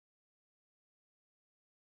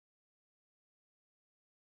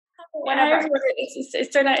Whatever.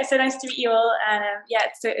 It's so nice to meet you all, and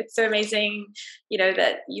it's so amazing,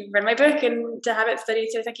 that you've read my book and to have it studied.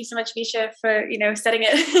 So thank you so much, Mesha, for studying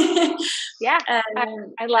it. Yeah,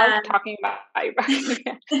 I love talking about your book.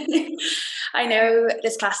 I know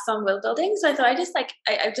this class is on will building, so I thought I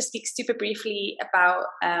just speak super briefly about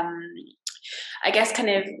I guess kind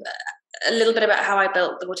of a little bit about how I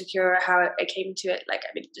built the water cure, how I came to it,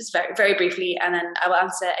 just very, very briefly, and then I will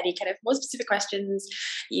answer any kind of more specific questions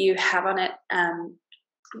you have on it.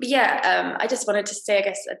 I just wanted to say, I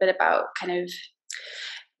guess, a bit about kind of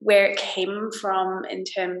where it came from in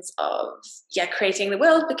terms of creating the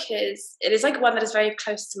world, because it is one that is very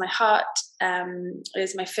close to my heart. It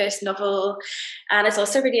is my first novel, and it's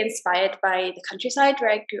also really inspired by the countryside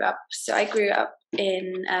where I grew up. So I grew up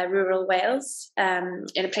in rural Wales,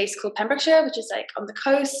 in a place called Pembrokeshire, which is on the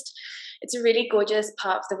coast. It's a really gorgeous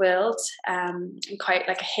part of the world, and quite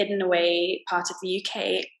a hidden away part of the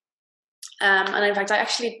UK. And in fact, I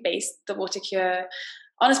actually based the water cure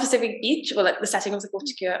on a specific beach, or the setting of the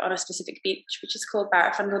water cure on a specific beach, which is called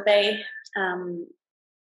Barraffundle Bay. And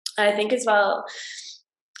I think as well,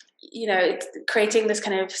 it's creating this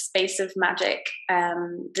kind of space of magic,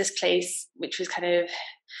 this place, which was kind of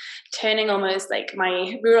turning almost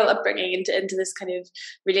my rural upbringing into this kind of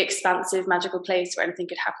really expansive, magical place where anything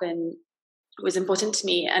could happen, was important to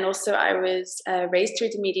me. And also I was raised through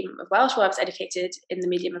the medium of Welsh. Well, I was educated in the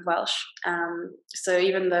medium of Welsh. So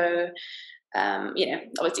even though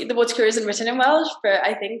obviously the water cure isn't written in Welsh, but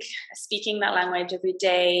I think speaking that language every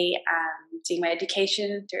day and doing my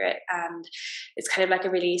education through it, and it's kind of a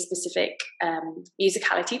really specific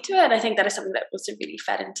musicality to it. And I think that is something that also really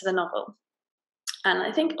fed into the novel. And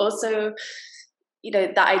I think also,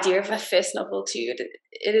 that idea of a first novel too,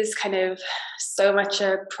 it is kind of so much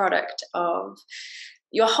a product of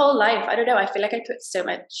your whole life. I don't know, I feel like I put so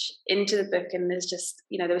much into the book, and there's just,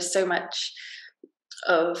 there was so much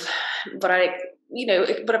of what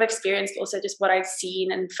what I've experienced, but also just what I've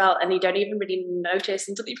seen and felt, and you don't even really notice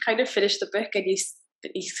until you've kind of finished the book, and you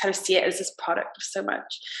kind of see it as this product of so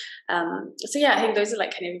much. I think those are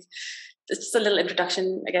kind of just a little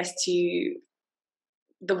introduction, I guess, to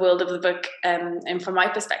the world of the book, and from my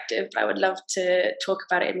perspective. But I would love to talk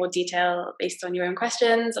about it in more detail based on your own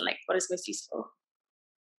questions and what is most useful.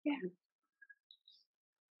 Yeah.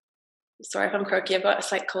 Sorry if I'm croaky, I've got a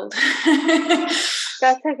slight cold.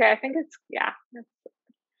 That's okay. I think it's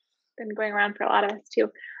been going around for a lot of us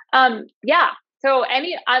too. So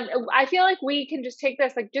I feel like we can just take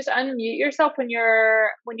this, just unmute yourself when you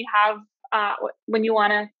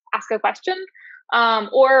want to ask a question,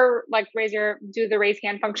 or do the raise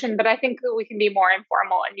hand function. But I think that we can be more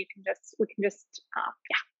informal, and we can just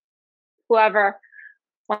whoever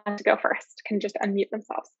wants to go first can just unmute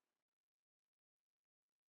themselves.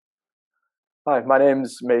 Hi, my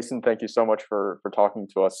name's Mason. Thank you so much for talking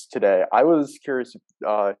to us today. I was curious,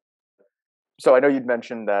 so I know you'd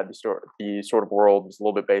mentioned that the sort of world was a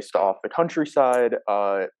little bit based off the countryside,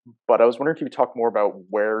 but I was wondering if you could talk more about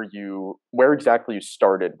where exactly you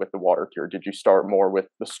started with the water cure. Did you start more with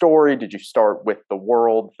the story? Did you start with the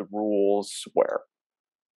world, the rules? Where?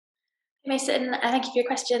 Mason, thank you for your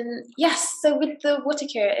question. Yes, so with the water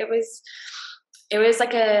cure, it was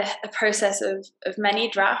a process of many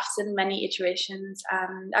drafts and many iterations.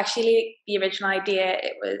 And actually, the original idea,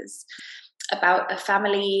 it was about a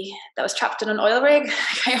family that was trapped in an oil rig.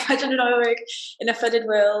 Can you imagine an oil rig in a flooded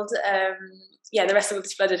world? The rest of it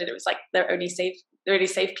was flooded, and it was their only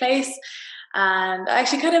safe place. And I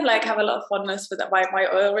actually kind of have a lot of fondness for my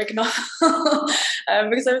oil rig novel,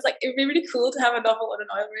 because I was it'd be really cool to have a novel on an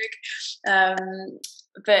oil rig.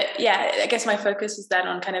 I guess my focus was then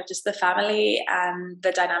on kind of just the family and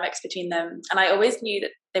the dynamics between them. And I always knew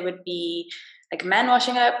that there would be men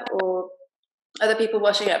washing up or other people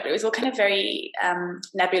washing up, but it was all kind of very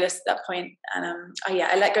nebulous at that point. And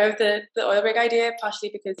I let go of the oil rig idea, partially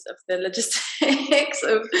because of the logistics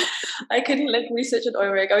of I couldn't research an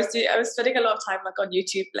oil rig. I was spending a lot of time on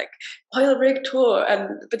YouTube, oil rig tour,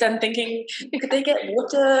 but then thinking, could they get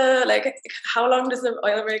water? How long does the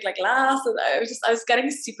oil rig last? And I was getting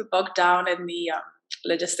super bogged down in the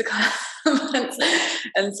logistical elements.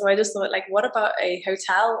 And so I just thought, what about a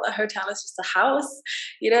hotel? A hotel is just a house,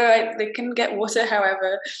 they can get water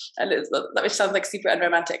however, and which sounds super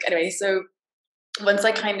unromantic. Anyway, so once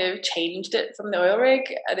I kind of changed it from the oil rig,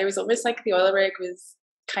 there was almost the oil rig was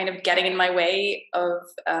kind of getting in my way of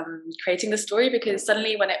creating the story, because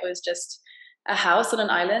suddenly when it was just a house on an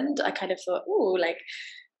island, I kind of thought,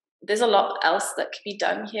 there's a lot else that could be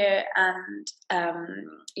done here. And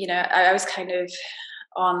I was kind of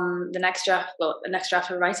on the next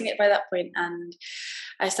draft of writing it by that point, and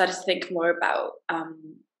I started to think more about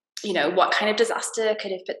what kind of disaster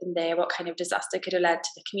could have put them there? What kind of disaster could have led to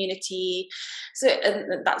the community? So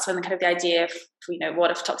and that's when the idea of,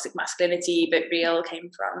 what if toxic masculinity but real came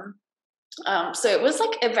from. So it was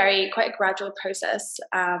like quite a gradual process,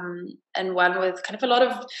 and one with kind of a lot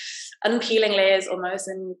of unpeeling layers almost,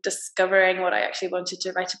 and discovering what I actually wanted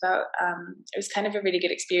to write about. It was kind of a really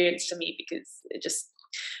good experience for me because it just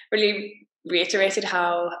really reiterated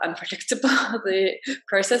how unpredictable the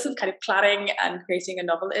process of kind of planning and creating a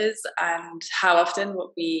novel is, and how often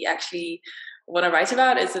what we actually want to write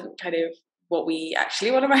about isn't kind of what we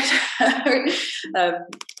actually want to write about.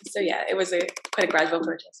 So yeah, it was quite a gradual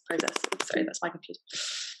process. Sorry, that's my computer.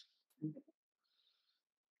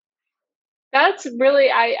 That's really,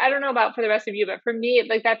 I don't know about for the rest of you, but for me,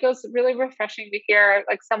 like that feels really refreshing to hear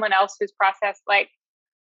like someone else whose process, like,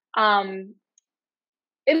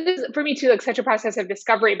 it is for me too, like such a process of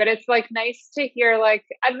discovery, but it's like nice to hear, like,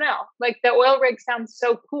 I don't know, like the oil rig sounds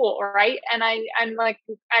so cool, right? And I'm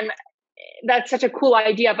that's such a cool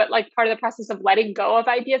idea, but like part of the process of letting go of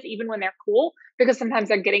ideas, even when they're cool, because sometimes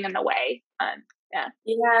they're getting in the way.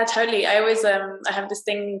 Yeah, totally. I always I have this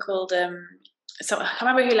thing called so I can't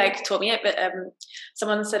remember who like taught me it, but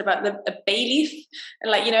someone said about a bay leaf,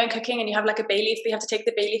 and like, in cooking, and you have like a bay leaf, but you have to take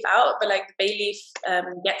the bay leaf out, but like the bay leaf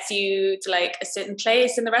gets you to like a certain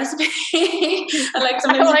place in the recipe. And like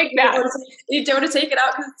sometimes you don't want to take it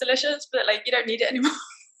out because it's delicious, but like you don't need it anymore.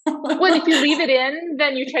 Well, if you leave it in,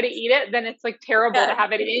 then you try to eat it, then it's like terrible to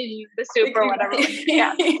have it in the soup or whatever.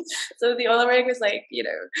 Yeah. So the oil rig was like,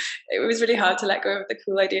 it was really hard to let go of the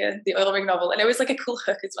cool idea, the oil rig novel. And it was like a cool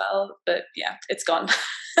hook as well, but yeah, it's gone.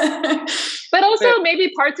 But also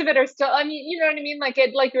maybe parts of it are still, I mean, you know what I mean? Like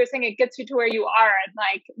like you were saying, it gets you to where you are, and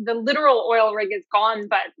like the literal oil rig is gone,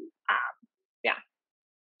 but yeah.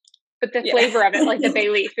 But the flavor of it, like the bay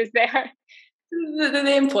leaf, is there.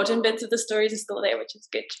 The important bits of the stories are still there, which is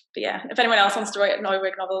good. But yeah, if anyone else wants to write an oil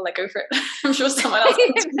rig novel, like, go for it. I'm sure someone else can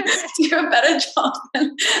do a better job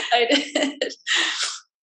than I did.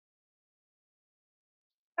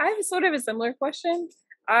 I have sort of a similar question.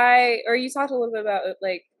 You talked a little bit about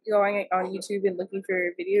like going on YouTube and looking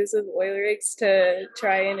for videos of oil rigs to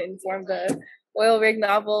try and inform the oil rig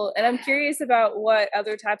novel, and I'm curious about what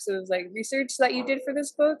other types of like research that you did for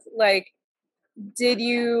this book. Like, did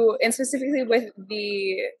you, and specifically with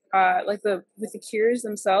the with the cures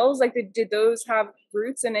themselves, like did those have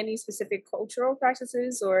roots in any specific cultural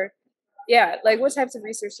practices, or like what types of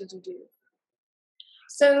research did you do?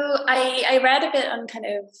 So I read a bit on kind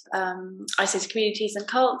of isolated communities and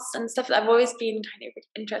cults and stuff. I've always been kind of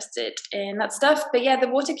interested in that stuff. But yeah, the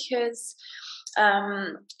water cures,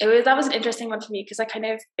 that was an interesting one for me because I kind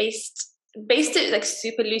of based it like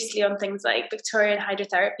super loosely on things like Victorian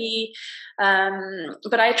hydrotherapy,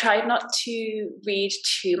 but I tried not to read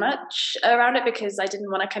too much around it because I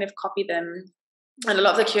didn't want to kind of copy them, and a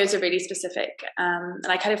lot of the cures are really specific, and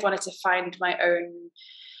I kind of wanted to find my own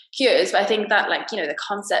cures. But I think that, like, the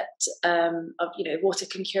concept of water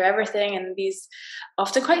can cure everything, and these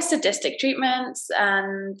often quite sadistic treatments,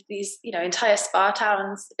 and these entire spa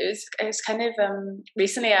towns. It was kind of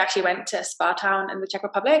recently I actually went to a spa town in the Czech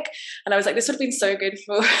Republic, and I was like, this would have been so good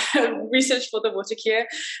for research for the water cure.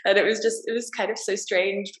 And it was kind of so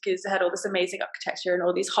strange because it had all this amazing architecture and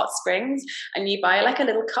all these hot springs, and you buy like a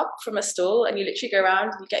little cup from a stall and you literally go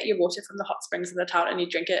around and you get your water from the hot springs in the town and you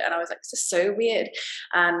drink it. And I was like, this is so weird.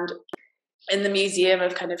 And in the museum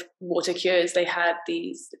of kind of water cures, they had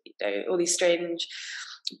these all these strange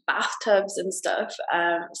bathtubs and stuff.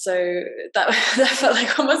 So that felt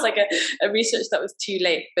like almost like a research that was too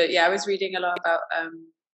late. But yeah, I was reading a lot about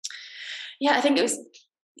I think it was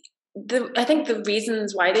the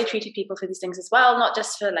reasons why they treated people for these things as well, not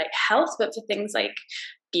just for like health, but for things like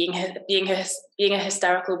being a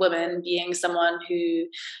hysterical woman, being someone who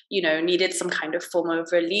needed some kind of form of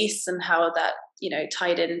release, and how that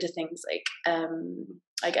tied into things like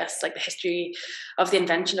I guess like the history of the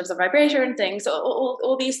invention of the vibrator and things. So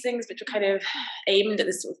all these things which were kind of aimed at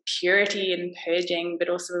this sort of purity and purging, but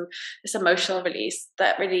also this emotional release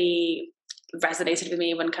that really resonated with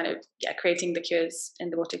me when kind of creating the cures in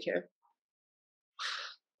the water cure.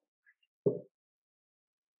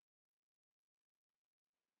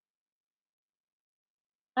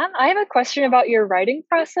 I have a question about your writing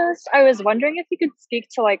process. I was wondering if you could speak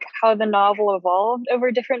to like how the novel evolved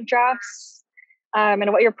over different drafts,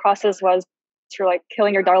 and what your process was for like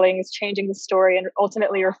killing your darlings, changing the story, and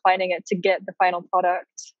ultimately refining it to get the final product.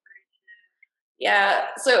 Yeah,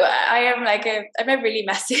 so I'm a really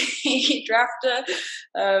messy drafter.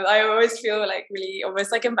 I always feel like really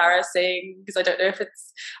almost like embarrassing because I don't know if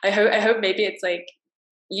it's. I hope maybe it's like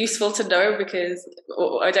useful to know, because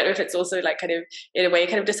or I don't know if it's also like kind of in a way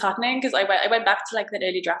kind of disheartening, because I went back to like the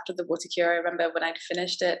early draft of the water cure. I remember when I'd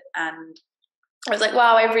finished it, and I was like,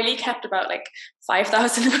 wow, I really kept about like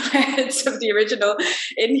 5,000 words of the original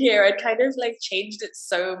in here. I'd kind of like changed it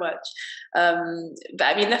so much. But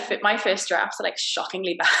I mean, my first drafts are like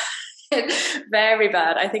shockingly bad. Very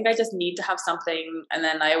bad. I think I just need to have something, and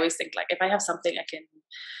then I always think like if I have something I can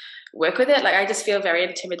work with it. Like I just feel very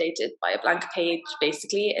intimidated by a blank page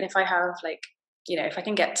basically, and if I have like, you know, if I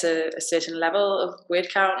can get to a certain level of word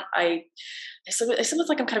count, it's almost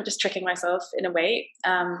like I'm kind of just tricking myself in a way.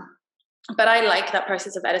 But I like that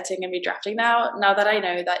process of editing and redrafting now that I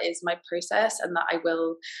know that is my process, and that I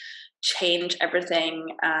will change everything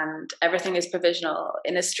and everything is provisional.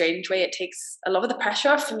 In a strange way, it takes a lot of the pressure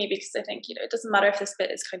off for me, because I think, you know, it doesn't matter if this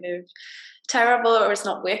bit is kind of terrible or it's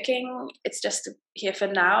not working, it's just here for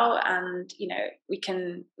now, and you know, we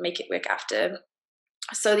can make it work after.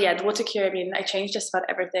 So yeah, the water cure, I mean, I changed just about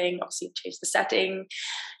everything. Obviously changed the setting.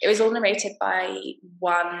 It was all narrated by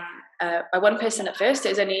one person at first.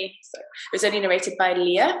 It was only narrated by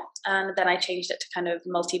Leah, and then I changed it to kind of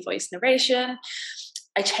multi-voice narration.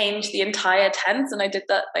 I changed the entire tense, and I did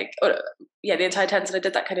that the entire tense, and I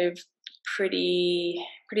did that kind of pretty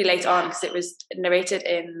late on, because it was narrated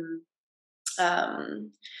in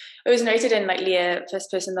like Leah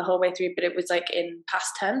first person the whole way through, but it was like in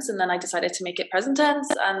past tense, and then I decided to make it present tense.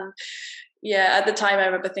 And yeah, at the time I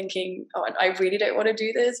remember thinking, oh, I really don't want to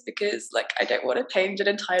do this, because like I don't want to change an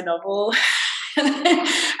entire novel.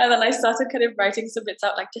 And then I started kind of writing some bits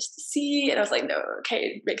out, like just to see, and I was like, no, okay,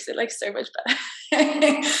 it makes it like so much better.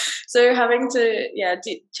 So having to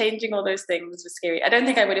changing all those things was scary. I don't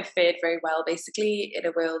think I would have fared very well basically in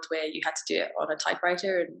a world where you had to do it on a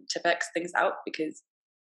typewriter and Tipex things out, because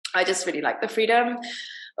I just really like the freedom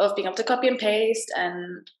of being able to copy and paste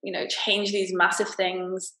and, you know, change these massive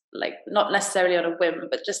things, like not necessarily on a whim,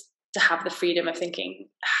 but just to have the freedom of thinking,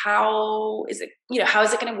 how is it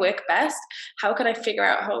going to work best? How can I figure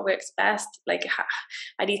out how it works best? Like,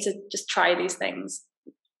 I need to just try these things.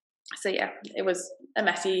 So yeah, it was a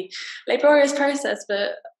messy, laborious process,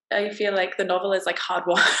 but I feel like the novel is like hard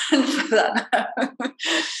won for that now.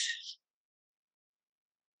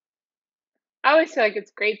 I always feel like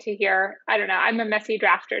it's great to hear. I don't know. I'm a messy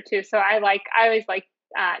drafter too, so I always like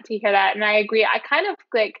to hear that, and I agree. I kind of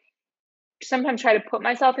like sometimes try to put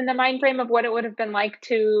myself in the mind frame of what it would have been like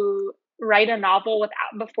to write a novel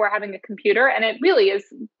before having a computer, and it really is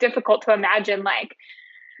difficult to imagine, like,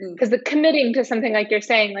 because the committing to something like you're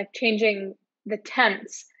saying, like changing the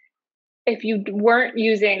tense, if you weren't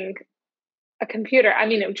using a computer, I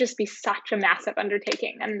mean, it would just be such a massive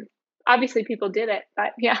undertaking, and obviously people did it,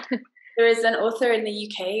 but yeah. There is an author in the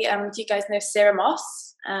UK. Do you guys know Sarah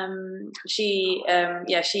Moss? She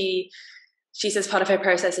says part of her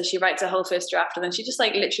process is she writes a whole first draft, and then she just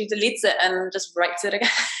like literally deletes it and just writes it again.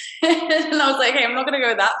 And I was like, hey, I'm not going to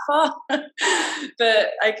go that far, but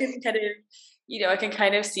I can kind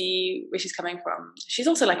of see where she's coming from. She's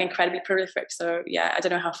also like incredibly prolific, so yeah, I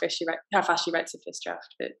don't know how fast she writes a first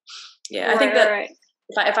draft, but yeah, right, I think that. Right.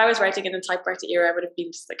 If I was writing in the typewriter era, I would have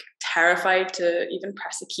been just like terrified to even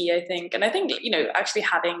press a key, I think. And I think, you know, actually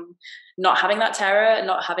not having that terror and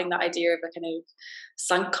not having that idea of a kind of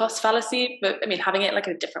sunk cost fallacy, but I mean, having it like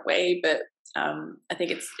in a different way, but I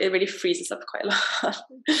think it really frees us up quite a lot.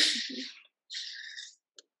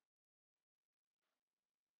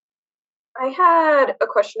 I had a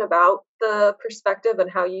question about the perspective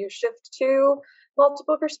and how you shift to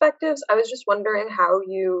multiple perspectives. I was just wondering how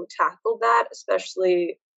you tackled that,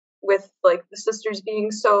 especially with like the sisters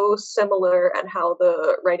being so similar, and how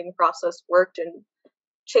the writing process worked and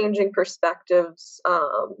changing perspectives.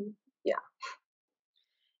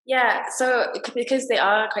 Yeah, so because they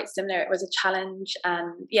are quite similar, it was a challenge.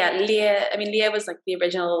 And yeah, Leah was like the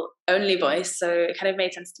original only voice, so it kind of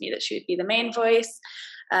made sense to me that she would be the main voice.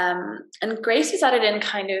 And Grace was added in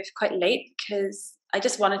kind of quite late, because I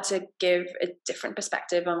just wanted to give a different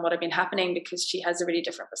perspective on what had been happening, because she has a really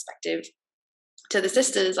different perspective to the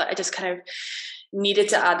sisters. I just kind of needed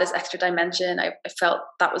to add this extra dimension. I felt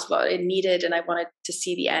that was what it needed, and I wanted to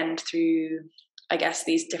see the end through, I guess,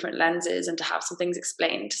 these different lenses and to have some things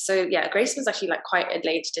explained. So yeah, Grace was actually like quite a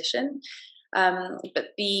late addition.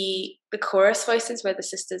 But the chorus voices where the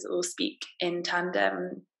sisters all speak in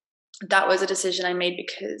tandem, that was a decision I made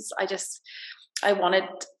because I wanted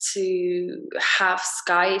to have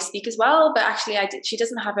Sky speak as well, but actually she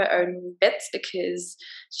doesn't have her own bits because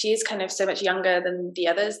she is kind of so much younger than the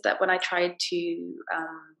others that when I tried to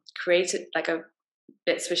create it like a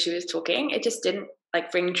bits where she was talking, it just didn't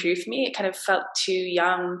like ring true for me. It kind of felt too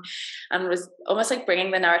young and was almost like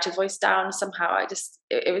bringing the narrative voice down somehow.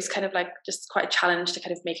 It was kind of like just quite a challenge to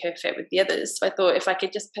kind of make her fit with the others. So I thought if I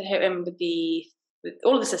could just put her in with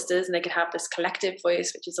all the sisters, and they could have this collective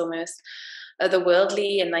voice, which is almost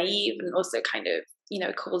otherworldly and naive, and also kind of, you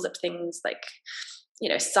know, calls up things like, you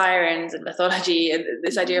know, sirens and mythology, and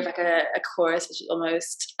this idea of like a chorus which is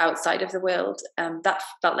almost outside of the world. That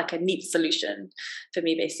felt like a neat solution for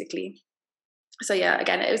me, basically. So yeah,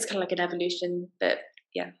 again, it was kind of like an evolution, but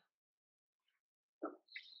yeah.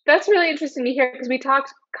 That's really interesting to hear, because we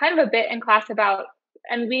talked kind of a bit in class about,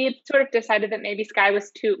 and we sort of decided that maybe Sky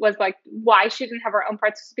was like, why she didn't have her own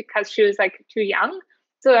parts, because she was like too young.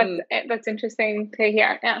 So that's interesting to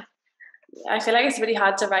hear. Yeah. I feel like it's really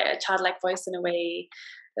hard to write a childlike voice in a way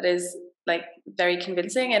that is like very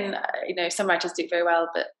convincing, and you know, some writers do it very well,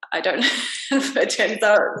 but I don't. It turns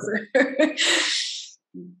out.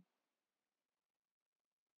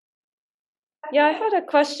 Yeah, I had a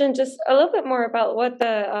question, just a little bit more about what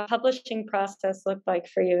the publishing process looked like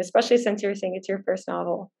for you, especially since you were saying it's your first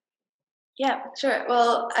novel. Yeah, sure.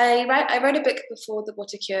 Well, I wrote a book before The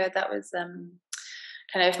Water Cure that was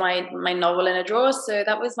kind of my novel in a drawer. So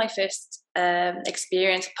that was my first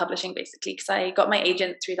experience of publishing, basically, because I got my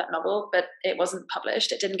agent through that novel, but it wasn't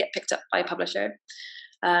published. It didn't get picked up by a publisher.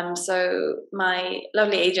 So my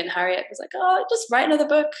lovely agent Harriet was like, "Oh, just write another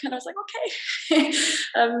book," and I was like, "Okay."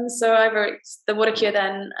 So I wrote The Water Cure.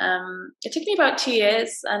 Then it took me about 2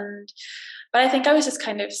 years, but I think I was just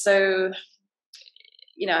kind of so,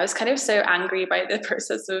 you know, I was kind of so angry by the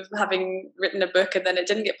process of having written a book and then it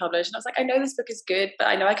didn't get published. And I was like, I know this book is good, but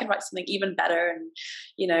I know I can write something even better. And,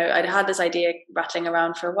 you know, I'd had this idea rattling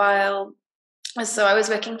around for a while. So I was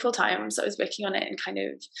working full time. So I was working on it in kind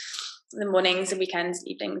of the mornings and weekends,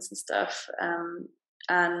 evenings and stuff.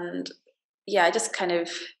 And yeah, I just kind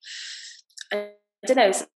of, I don't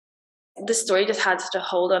know, the story just had such a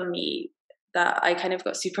hold on me that I kind of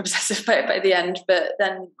got super obsessive by it by the end. But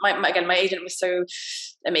then my agent was so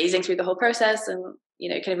amazing through the whole process, and, you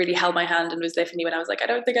know, kind of really held my hand and was there for me when I was like, I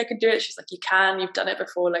don't think I could do it. She's like, you can, you've done it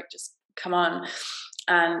before, like, just come on.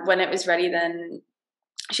 And when it was ready, then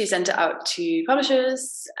she sent it out to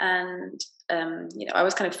publishers, and you know, I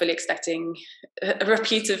was kind of fully expecting a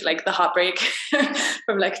repeat of like the heartbreak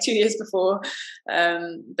from like 2 years before,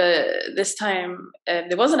 but this time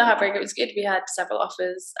there wasn't a heartbreak. It was good. We had several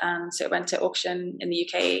offers, and so it went to auction in the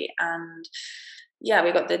UK, and yeah,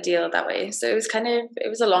 we got the deal that way. So it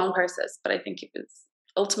was a long process, but I think it was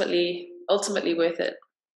ultimately worth it.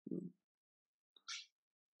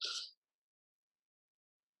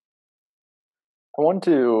 I want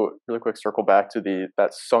to really quick circle back to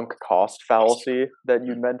that sunk cost fallacy that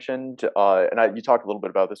you mentioned, and you talked a little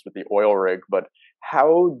bit about this with the oil rig. But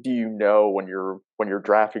how do you know when you're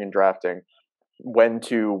drafting when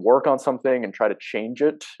to work on something and try to change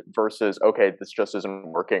it versus, okay, this just isn't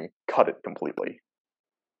working, cut it completely?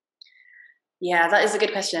 Yeah, that is a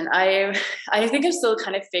good question. I think I'm still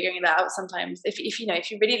kind of figuring that out sometimes. If you know,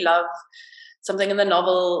 if you really love something in the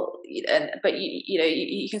novel, but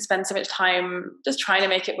you can spend so much time just trying to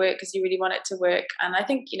make it work because you really want it to work. And I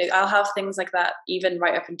think, you know, I'll have things like that even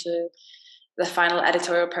right up into the final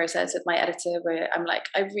editorial process with my editor, where I'm like,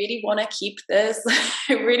 I really want to keep this.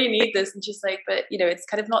 I really need this. And she's like, but, you know, it's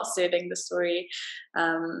kind of not serving the story,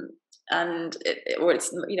 and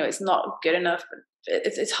it's, you know, it's not good enough.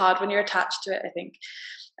 It's hard when you're attached to it, I think.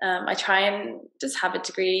 I try and just have a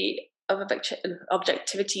degree of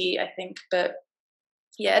objectivity, I think, but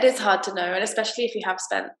yeah, it is hard to know, and especially if you have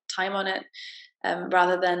spent time on it,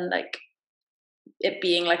 rather than like it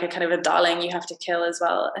being like a kind of a darling you have to kill as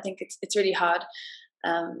well. I think it's really hard.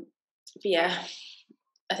 But yeah,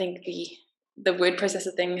 I think the word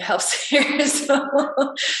processor thing helps here as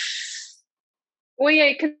well. Well,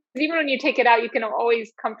 yeah, because even when you take it out, you can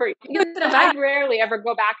always comfort. I rarely ever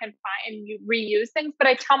go back and find reuse things, but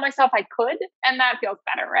I tell myself I could, and that feels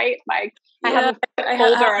better, right? Like, yeah, I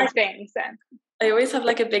have a folder of things. And I always have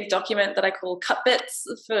like a big document that I call cut bits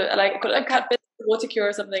for, like, I call it cut bits for Water Cure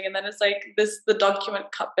or something, and then it's like the document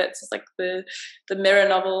cut bits is like the mirror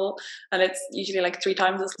novel, and it's usually like 3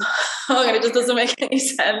 times as long, and it just doesn't make any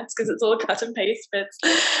sense because it's all cut and paste bits.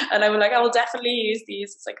 And I'm like, I will definitely use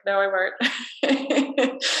these. It's like, no, I won't.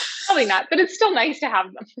 Probably not, but it's still nice to have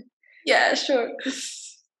them. Yeah, sure.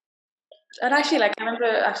 And actually, like, I remember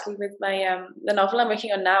actually with my the novel I'm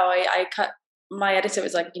working on now, I cut. My editor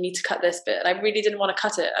was like, you need to cut this bit, and I really didn't want to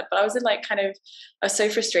cut it, but I was in like I was so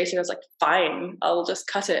frustrated. I was like, fine, I'll just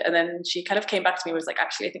cut it. And then she kind of came back to me and was like,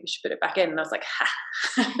 actually, I think we should put it back in. And I was like, ha.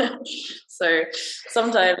 So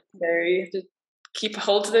sometimes, you know, you have to keep a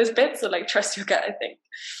hold to those bits, or like trust your gut, I think.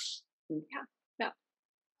 Yeah.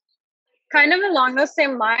 kind of along those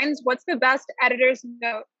same lines, what's the best editor's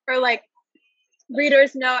note or like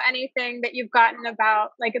readers know anything that you've gotten about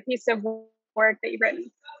like a piece of work that you've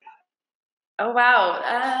written? Oh wow.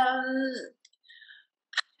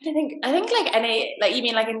 I think like any, like, you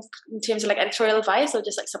mean like in terms of like editorial advice, or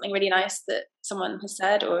just like something really nice that someone has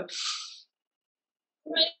said, or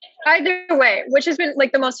either way, which has been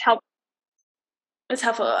like the most helpful? It's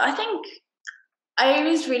helpful. I think I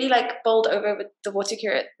was really like bowled over with the water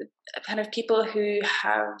cure, kind of people who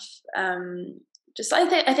have just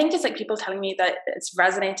I think it's like people telling me that it's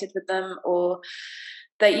resonated with them, or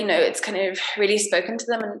that, you know, it's kind of really spoken to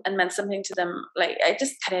them and meant something to them. Like, I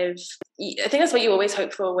just kind of, I think that's what you always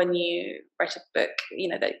hope for when you write a book, you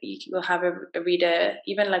know, that you will have a reader,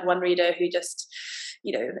 even like one reader who just,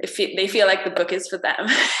 you know, they feel like the book is for them.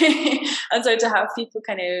 And so to have people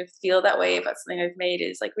kind of feel that way about something I've made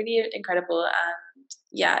is like really incredible. And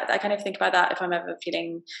yeah, I kind of think about that if I'm ever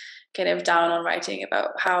feeling kind of down on writing, about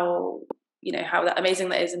how, you know, how that amazing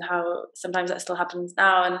that is, and how sometimes that still happens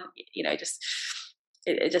now. And, you know, just,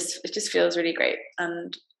 it just feels really great,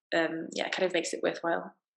 and yeah, it kind of makes it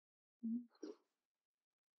worthwhile.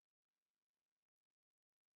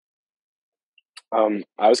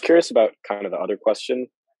 I was curious about kind of the other question,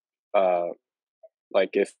 like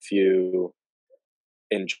if you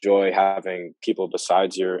enjoy having people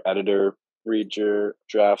besides your editor read your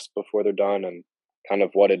drafts before they're done, and kind of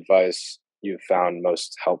what advice you found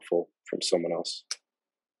most helpful from someone else.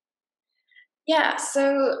 Yeah,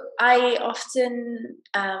 so I often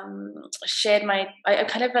shared I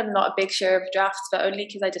kind of am not a big share of drafts, but only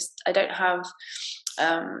because I don't have,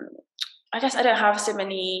 I guess I don't have so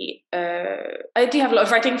many, I do have a lot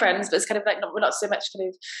of writing friends, but it's kind of like, we're not so much kind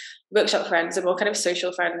of workshop friends, and more kind of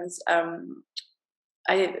social friends.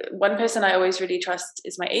 One person I always really trust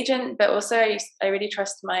is my agent, but also I really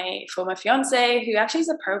trust my former fiance, who actually is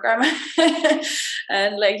a programmer,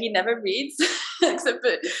 and like he never reads, except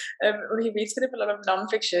he reads kind of a lot of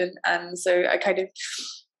nonfiction, and so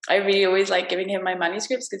I really always like giving him my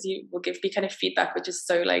manuscripts, because he will give me kind of feedback, which is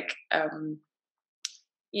so like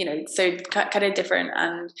you know, so kind of different,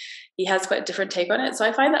 and he has quite a different take on it. So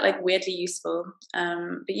I find that like weirdly useful.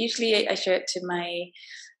 But usually I show it to my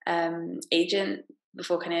agent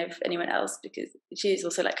before kind of anyone else, because she is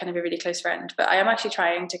also like kind of a really close friend. But I am actually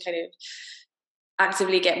trying to kind of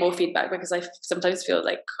actively get more feedback, because I sometimes feel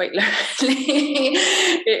like quite lonely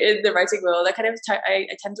in the writing world. I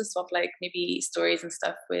tend to swap like maybe stories and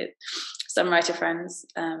stuff with some writer friends.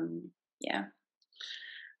 Yeah.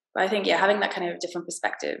 But I think, yeah, having that kind of different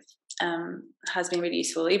perspective has been really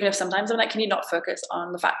useful. Even if sometimes I'm like, can you not focus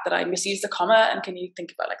on the fact that I misused a comma, and can you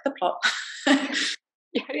think about like the plot?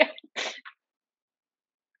 Yeah.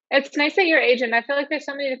 It's nice that you're agent. I feel like there's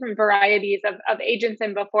so many different varieties of agents,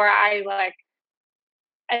 and before I like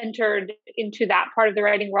entered into that part of the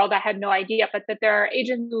writing world, I had no idea. But that there are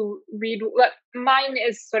agents who read. Mine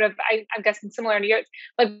is sort of, I'm guessing, similar to yours.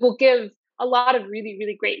 Like, will give a lot of really,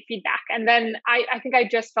 really great feedback. And then I think I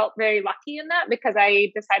just felt very lucky in that, because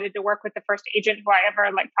I decided to work with the first agent who I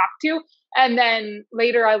ever like talked to. And then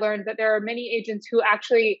later I learned that there are many agents who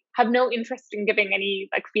actually have no interest in giving any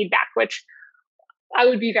like feedback, which I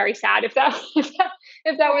would be very sad if that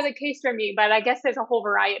were the case for me. But I guess there's a whole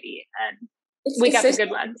variety, and we got the good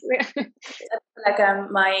ones. Like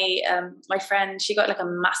my friend, she got like a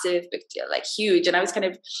massive big deal, like huge, and I was kind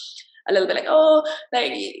of a little bit like, oh,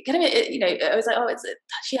 like kind of, you know, I was like, oh,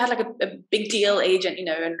 she had like a big deal agent, you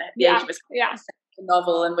know, and the agent was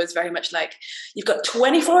novel, and was very much like, you've got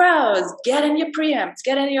 24 hours, get in your preempts,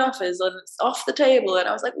 get in your offers, and it's off the table. And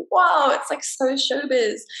I was like, wow, it's like so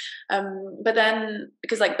showbiz. But then,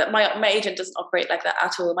 because like that, my agent doesn't operate like that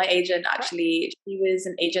at all. My agent actually, she was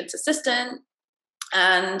an agent's assistant,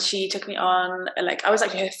 and she took me on, like, I was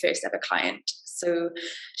actually her first ever client. So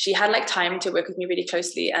she had like time to work with me really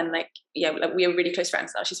closely, and like, yeah, like we are really close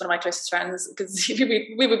friends now. She's one of my closest friends, because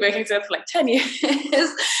we were working together for like 10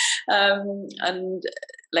 years. And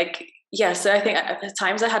like, yeah, so I think at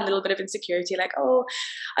times I had a little bit of insecurity, like, oh,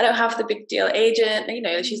 I don't have the big deal agent, you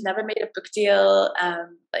know, she's never made a book deal,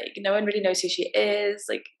 like no one really knows who she is,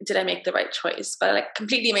 like, did I make the right choice? But I like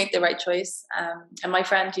completely made the right choice. And my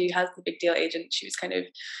friend who has the big deal agent, she was kind of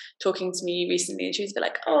talking to me recently, and she was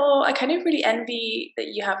like, oh, I kind of really envy that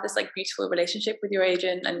you have this like beautiful relationship with your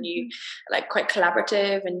agent, and you like quite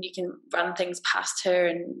collaborative, and you can run things past her,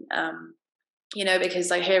 and you know, because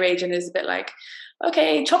like her agent is a bit like,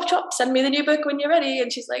 okay, chop chop, send me the new book when you're ready. And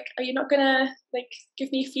she's like, are you not gonna like give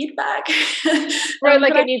me feedback? Right,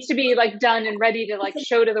 like it needs to be like done and ready to like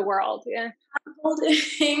show to the world. Yeah.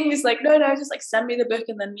 He's like, no, just like send me the book,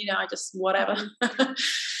 and then, you know, I just whatever.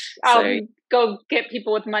 I'll go get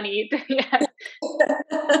people with money. Yeah.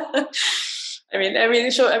 I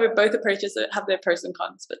mean, sure. Both approaches have their pros and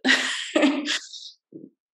cons, but.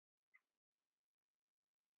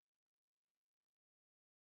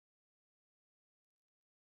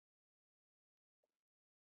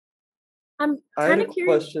 I had a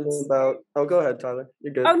question about. Oh, go ahead, Tyler.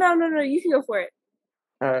 You're good. Oh no, you can go for it.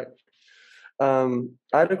 All right.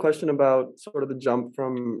 I had a question about sort of the jump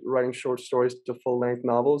from writing short stories to full-length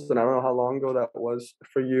novels, and I don't know how long ago that was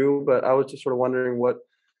for you, but I was just sort of wondering what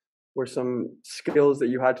were some skills that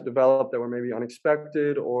you had to develop that were maybe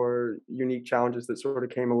unexpected or unique challenges that sort of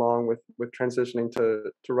came along with transitioning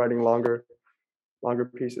to writing longer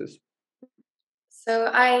pieces.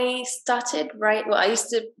 So I started I used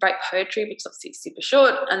to write poetry, which is obviously super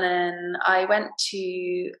short, and then I went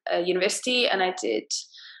to a university and I did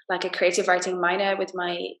like a creative writing minor with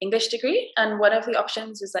my English degree. And one of the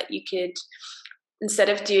options was that you could, instead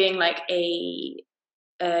of doing like you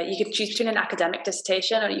could choose between an academic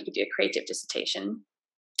dissertation or you could do a creative dissertation.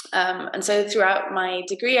 And so throughout my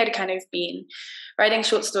degree, I'd kind of been writing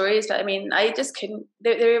short stories, but I mean, I just couldn't,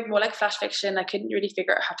 they were more like flash fiction. I couldn't really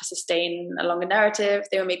figure out how to sustain a longer narrative.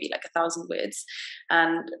 They were maybe like 1,000 words.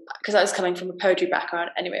 And because I was coming from a poetry background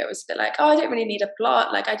anyway, it was a bit like, oh, I don't really need a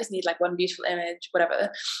plot. Like I just need like one beautiful image,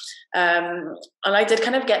 whatever. And I did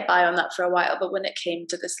kind of get by on that for a while, but when it came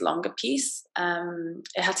to this longer piece,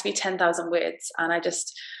 it had to be 10,000 words. And I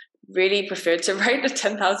just really preferred to write a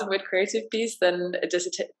 10,000 word creative piece than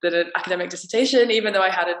an academic dissertation, even though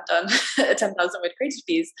I hadn't done a 10,000 word creative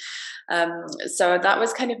piece. So that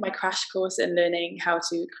was kind of my crash course in learning how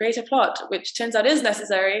to create a plot, which turns out is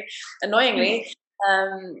necessary, annoyingly.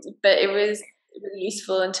 But it was really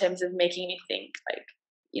useful in terms of making me think, like,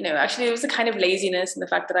 you know, actually it was a kind of laziness in the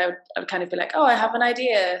fact that I would kind of be like, oh, I have an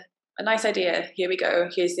idea, a nice idea. Here we go.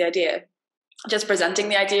 Here's the idea. Just presenting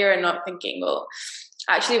the idea and not thinking, well,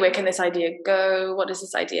 actually, where can this idea go? What does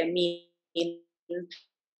this idea mean?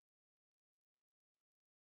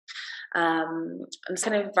 And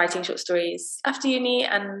kind of writing short stories after uni.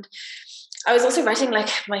 And I was also writing like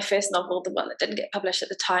my first novel, the one that didn't get published at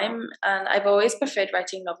the time. And I've always preferred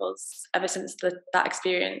writing novels ever since that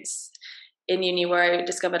experience in uni, where I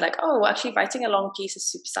discovered like, oh, actually writing a long piece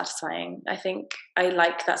is super satisfying. I think I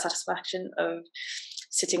like that satisfaction of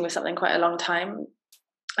sitting with something quite a long time.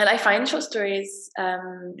 And I find short stories,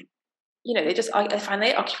 you know, I find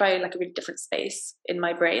they occupy like a really different space in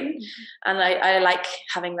my brain. And I like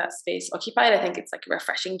having that space occupied. I think it's like a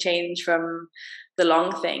refreshing change from the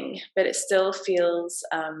long thing, but it still feels,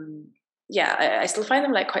 I still find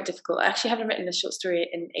them like quite difficult. I actually haven't written a short story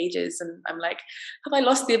in ages, and I'm like, have I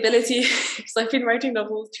lost the ability? Because I've been writing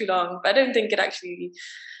novels too long, but I don't think it actually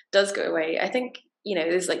does go away. I think, you know,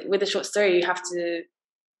 there's like with a short story, you have to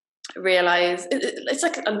realize it's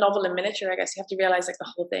like a novel in miniature, I guess. You have to realize like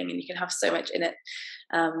the whole thing, and you can have so much in it.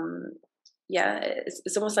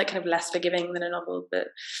 It's almost like kind of less forgiving than a novel, but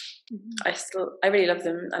I really love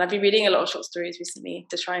them, and I've been reading a lot of short stories recently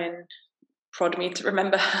to try and prod me to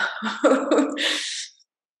remember how.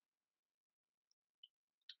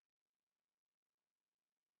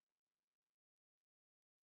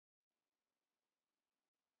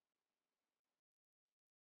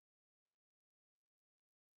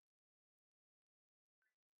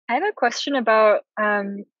 I have a question about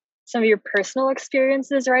some of your personal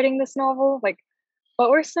experiences writing this novel. Like, what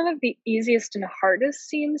were some of the easiest and hardest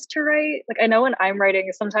scenes to write? Like, I know when I'm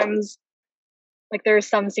writing, sometimes like there are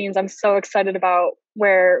some scenes I'm so excited about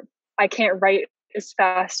where I can't write as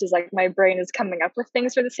fast as like my brain is coming up with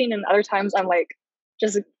things for the scene, and other times I'm like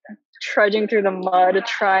just trudging through the mud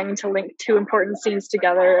trying to link two important scenes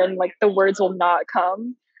together, and like the words will not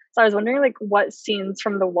come. So I was wondering like what scenes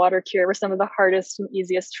from the water cure were some of the hardest and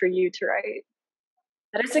easiest for you to write?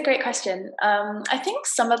 That is a great question. I think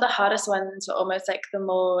some of the hardest ones were almost like the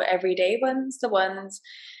more everyday ones, the ones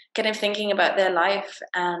kind of thinking about their life.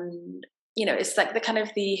 And, you know, it's like the kind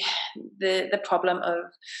of the problem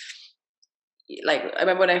of, like, I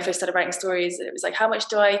remember when I first started writing stories, it was like, how much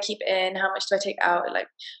do I keep in? How much do I take out? Like,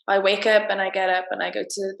 I wake up and I get up and I go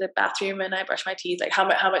to the bathroom and I brush my teeth. Like, how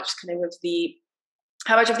much kind of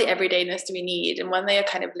how much of the everydayness do we need? And when they are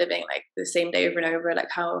kind of living like the same day over and over, like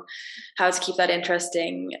how to keep that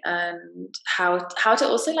interesting, and how to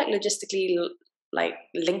also like logistically like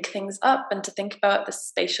link things up, and to think about the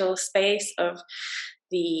spatial space of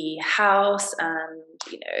the house, and,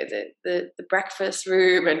 you know, the breakfast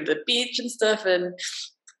room and the beach and stuff. And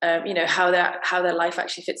how their life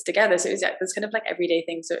actually fits together. So it was there's kind of like everyday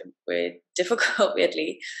things that were difficult,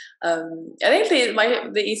 weirdly. I think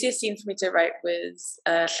the easiest scene for me to write was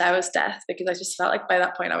Shower's death, because I just felt like by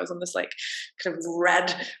that point I was on this like kind of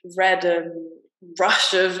red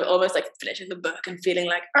rush of almost like finishing the book and feeling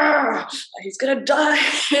like, he's gonna die.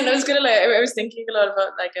 And I was thinking a lot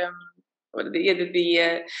about like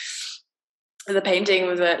the painting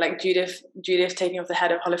with like Judith taking off the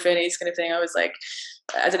head of Holofernes kind of thing. I was like,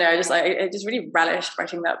 I don't know, I just really relished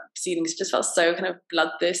writing that scene because it just felt so kind of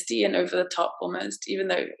bloodthirsty and over the top almost, even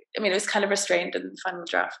though, I mean, it was kind of restrained in the final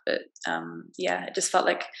draft, but it just felt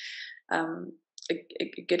like a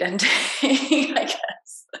good ending, I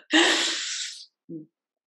guess.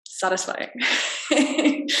 Satisfying.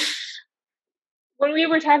 When we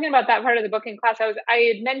were talking about that part of the book in class, I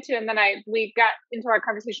had meant to, and then we got into our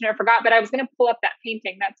conversation, I forgot, but I was going to pull up that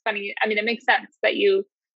painting. That's funny. I mean, it makes sense that you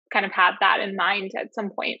kind of had that in mind at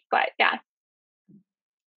some point, but yeah.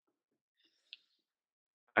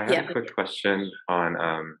 I have a quick question on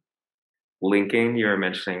linking. You were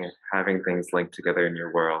mentioning having things linked together in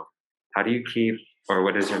your world. How do you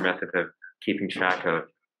what is your method of keeping track of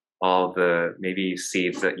all the maybe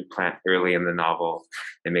seeds that you plant early in the novel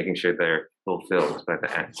and making sure they're fulfilled by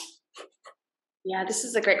the end? Yeah, this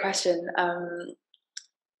is a great question.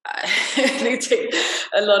 It takes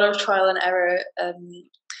a lot of trial and error.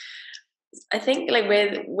 I think like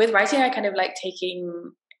with writing, I kind of like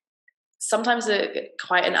taking sometimes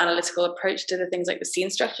quite an analytical approach to the things like the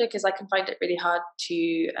scene structure, because I can find it really hard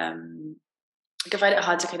to kind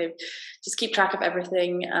of just keep track of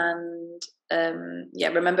everything and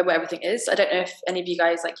remember where everything is. I don't know if any of you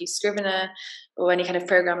guys like use Scrivener or any kind of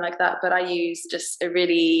program like that, but I use just a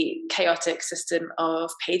really chaotic system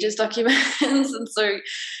of Pages documents. And so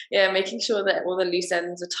making sure that all the loose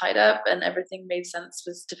ends are tied up and everything made sense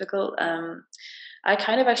was difficult. I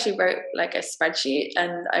kind of actually wrote like a spreadsheet,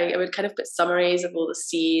 and I would kind of put summaries of all the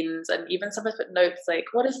scenes, and even sometimes put notes like,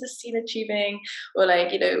 what is this scene achieving? Or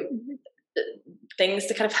like, things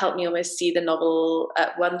to kind of help me almost see the novel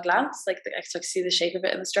at one glance, like so I see the shape of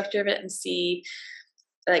it and the structure of it, and see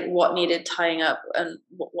like what needed tying up and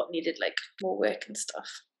what needed like more work and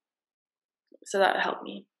stuff. So that helped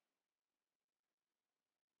me.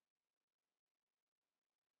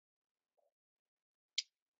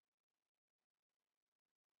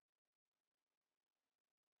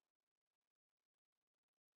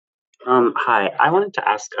 Hi, I wanted to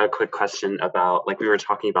ask a quick question about, like, we were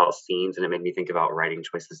talking about scenes and it made me think about writing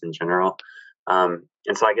choices in general. And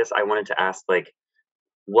so I guess I wanted to ask, like,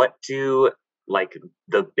 what do like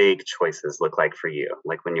the big choices look like for you?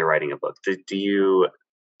 Like when you're writing a book, do you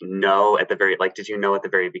know at the very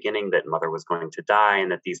beginning that Mother was going to die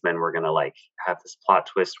and that these men were going to like have this plot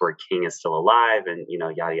twist where King is still alive and,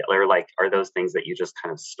 yada, yada, or like, are those things that you just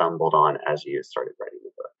kind of stumbled on as you started writing the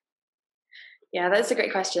book? Yeah, that's a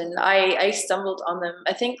great question. I stumbled on them.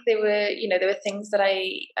 I think they were, there were things that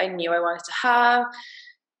I knew I wanted to have,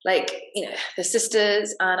 like, the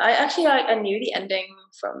sisters. And I knew the ending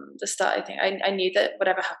from the start. I think I knew that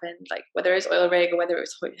whatever happened, like whether it was Oil Rig or whether it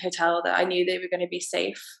was Hotel, that I knew they were going to be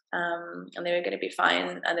safe and they were going to be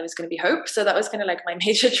fine and there was going to be hope. So that was kind of like my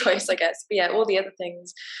major choice, I guess. But yeah, all the other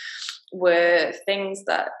things were things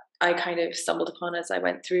that I kind of stumbled upon as I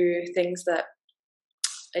went through, things that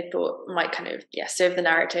I thought might kind of serve the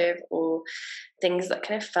narrative, or things that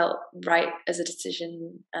kind of felt right as a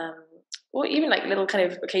decision, or even like little kind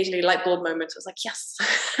of occasionally light bulb moments. I was like, yes,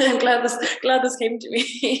 I'm glad this came to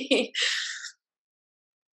me.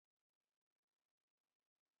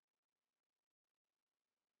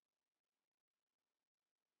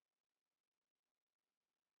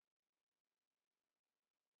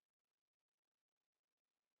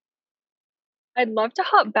 I'd love to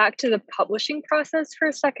hop back to the publishing process for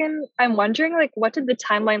a second. I'm wondering, like, what did the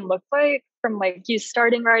timeline look like from like you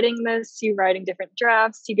starting writing this, you writing different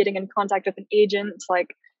drafts, you getting in contact with an agent,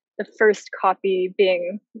 like the first copy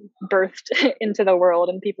being birthed into the world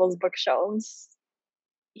and people's bookshelves?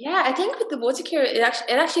 Yeah, I think with the Water Cure, it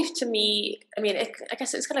actually to me, I mean, I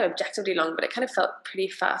guess it's kind of objectively long, but it kind of felt pretty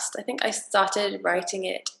fast. I think I started writing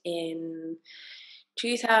it in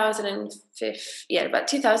 2015, about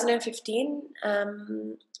 2015,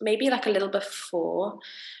 maybe like a little before,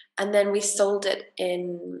 and then we sold it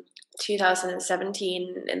in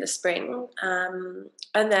 2017 in the spring,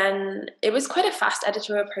 and then it was quite a fast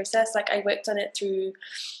editorial process. Like I worked on it through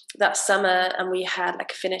that summer, and we had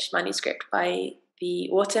like a finished manuscript by the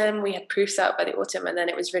autumn. We had proofs out by the autumn, and then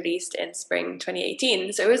it was released in spring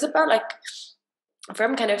 2018. So it was about like,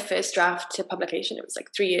 from kind of first draft to publication, it was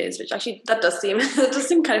like 3 years, which actually that does seem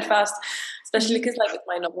kind of fast. especially because like with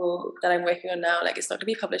my novel that I'm working on now, like it's not going to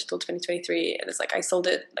be published till 2023, and it's like I sold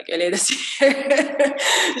it like earlier this year.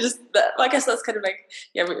 Just that, I guess that's kind of like,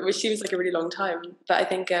 yeah, which seems like a really long time, but I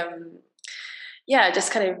think yeah, it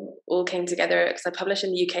just kind of all came together because I publish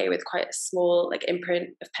in the UK with quite a small like imprint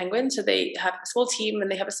of Penguin, so they have a small team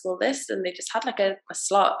and they have a small list, and they just had like a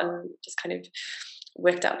slot and just kind of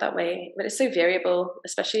worked out that way. But it's so variable,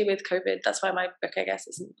 especially with COVID. That's why my book, I guess,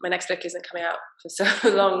 my next book isn't coming out for so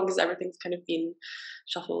long, because everything's kind of been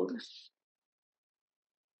shuffled.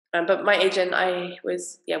 But my agent, I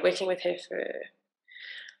was working with her for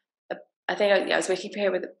I was working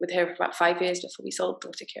with her for about 5 years before we sold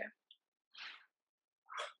Daughter Cure.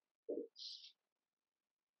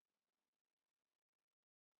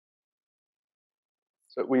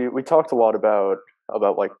 So we talked a lot about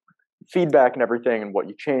like feedback and everything and what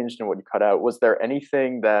you changed and what you cut out. Was there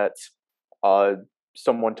anything that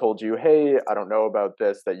someone told you, hey, I don't know about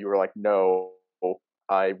this, that you were like, no,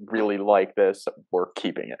 I really like this, we're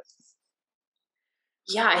keeping it?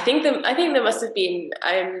 Yeah, I think there must have been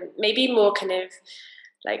maybe more kind of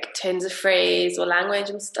like turns of phrase or language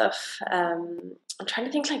and stuff. I'm trying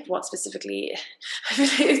to think like what specifically. I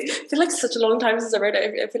feel like such a long time since I wrote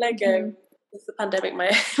it. I feel like with the pandemic,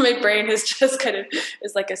 my brain has just kind of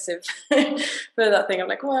is like a sieve for that thing. I'm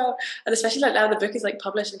like, wow, and especially like now the book is like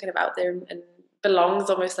published and kind of out there and belongs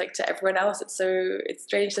almost like to everyone else. It's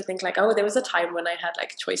strange to think like, oh, there was a time when I had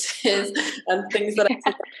like choices and things that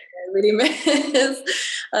I really miss.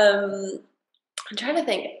 I'm trying to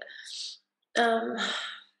think.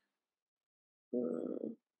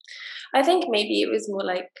 I think maybe it was more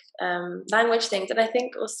like language things, and I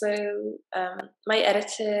think also my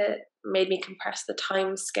editor made me compress the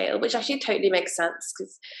time scale, which actually totally makes sense,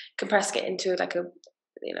 because compressing it into like a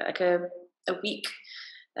week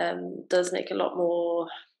does make a lot more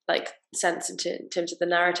like sense in terms of the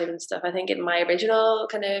narrative and stuff. I think in my original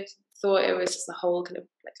kind of thought it was just the whole kind of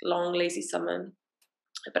like long lazy summer,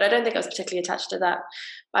 but I don't think I was particularly attached to that.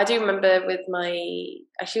 But I do remember with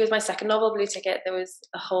my second novel, Blue Ticket, there was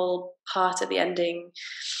a whole part at the ending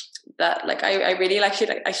that like I really like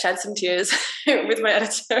I shed some tears with my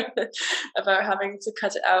editor about having to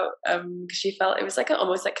cut it out, because she felt it was like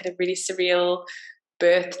almost like kind of really surreal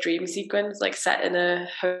birth dream sequence, like set in a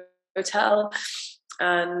hotel,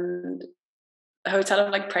 and a hotel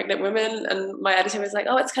of like pregnant women, and my editor was like,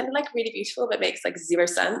 oh, it's kind of like really beautiful but makes like zero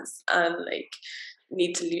sense, and like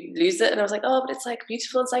need to lose it. And I was like, oh, but it's like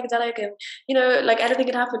beautiful and psychedelic, and you know, like anything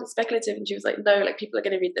can happen, it's speculative. And she was like, no, like people are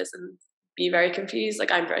going to read this and be very confused, like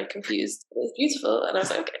I'm very confused, it's beautiful. And I was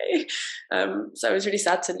like, okay. So I was really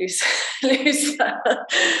sad to lose that.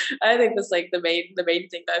 I think that's like the main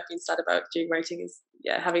thing that I've been sad about during writing is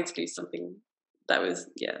having to lose something that was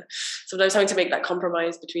sometimes having to make that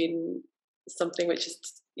compromise between something which is,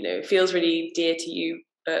 you know, feels really dear to you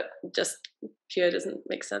but just pure doesn't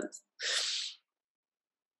make sense.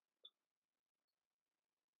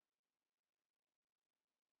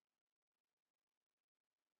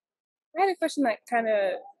 I had a question that kind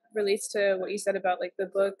of relates to what you said about like the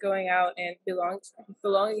book going out and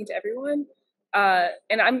belonging to everyone.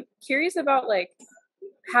 And I'm curious about like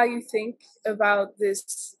how you think about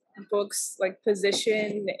this book's like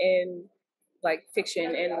position in like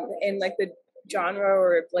fiction and like the genre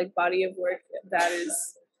or like body of work that is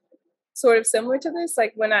sort of similar to this.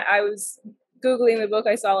 Like when I was Googling the book,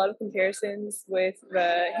 I saw a lot of comparisons with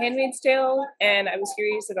The Handmaid's Tale, and I was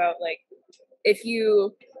curious about like if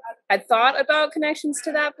you had thought about connections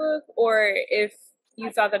to that book, or if you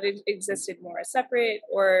thought that it existed more as separate,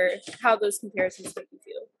 or how those comparisons make you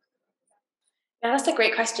feel. Yeah, that's a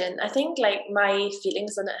great question. I think like my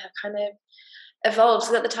feelings on it have kind of evolved.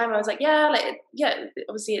 So at the time I was like,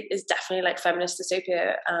 obviously it is definitely like feminist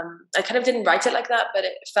dystopia. I kind of didn't write it like that, but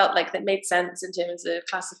it felt like that made sense in terms of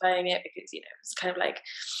classifying it, because, you know, it's kind of like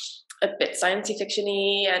a bit science-y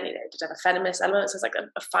fiction-y, and, you know, it did have a feminist element, so it's like I'm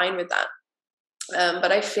fine with that.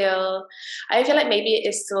 But I feel like maybe it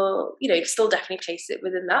is still, you know, you still definitely place it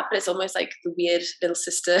within that, but it's almost like the weird little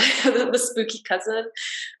sister, the spooky cousin.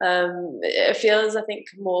 It feels, I think,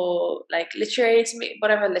 more like literary to me,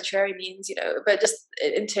 whatever literary means, you know, but just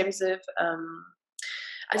in terms of,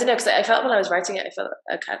 I don't know, because I felt when I was writing it, I felt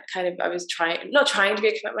I was not trying to be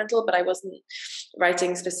experimental, but I wasn't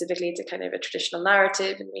writing specifically to kind of a traditional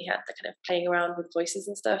narrative, and we had the kind of playing around with voices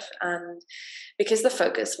and stuff. And because the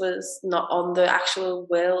focus was not on the actual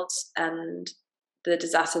world and the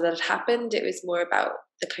disaster that had happened, it was more about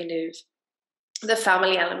the kind of the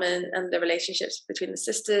family element and the relationships between the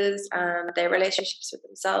sisters and their relationships with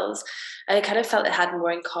themselves. And I kind of felt it had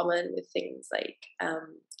more in common with things like,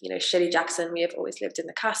 Shirley Jackson, We Have Always Lived in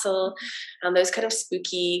the Castle, and those kind of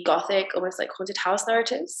spooky, gothic, almost like haunted house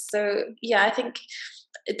narratives. So yeah, I think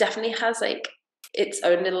it definitely has like its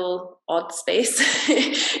own little odd space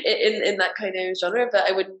in that kind of genre, but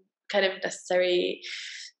I wouldn't kind of necessarily,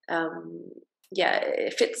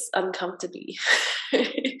 it fits uncomfortably.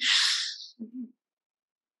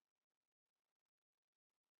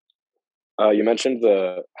 You mentioned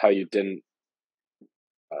how you didn't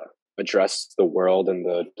address the world and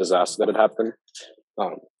the disaster that had happened.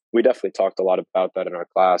 We definitely talked a lot about that in our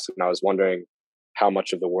class, and I was wondering how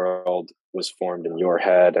much of the world was formed in your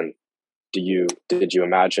head, and did you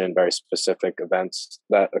imagine very specific events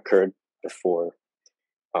that occurred before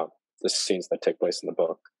the scenes that take place in the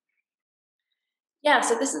book? Yeah,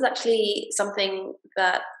 so this is actually something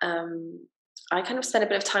that I kind of spent a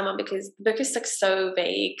bit of time on, because the book is like so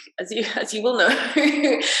vague, as you will know.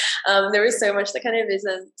 There is so much that kind of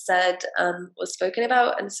isn't said or spoken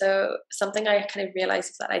about, and so something I kind of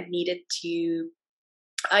realized is that I needed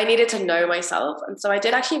to know myself, and so I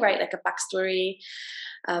did actually write like a backstory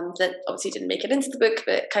that obviously didn't make it into the book,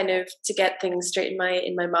 but kind of to get things straight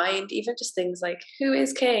in my mind, even just things like, who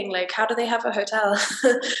is king, like how do they have a hotel,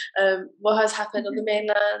 what has happened on the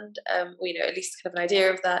mainland, at least kind of an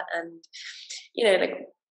idea of that, and like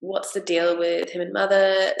what's the deal with him and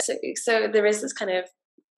mother. So there is this kind of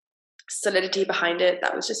solidity behind it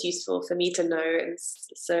that was just useful for me to know, and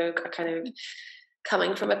so I kind of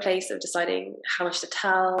coming from a place of deciding how much to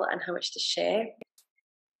tell and how much to share.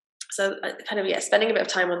 So kind of, spending a bit of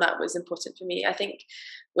time on that was important for me. I think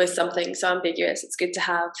with something so ambiguous, it's good to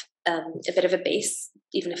have a bit of a base,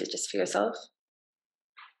 even if it's just for yourself.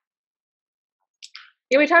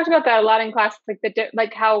 Yeah, we talked about that a lot in class,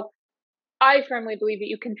 like how I firmly believe that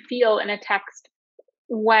you can feel in a text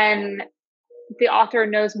when the author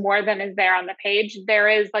knows more than is there on the page. There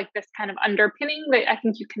is like this kind of underpinning that I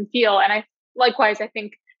think you can feel. And I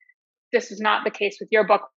think this is not the case with your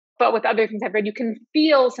book, but with other things I've read, you can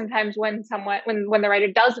feel sometimes when the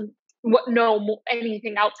writer doesn't know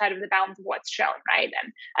anything outside of the bounds of what's shown, right?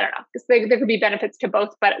 And I don't know, there could be benefits to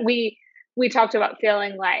both, but we talked about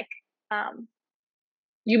feeling like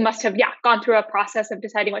you must have gone through a process of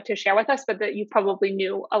deciding what to share with us, but that you probably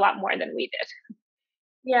knew a lot more than we did.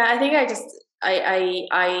 Yeah, I think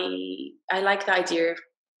I like the idea of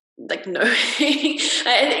like knowing.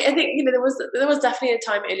 I think there was definitely a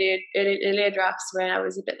time earlier drafts where I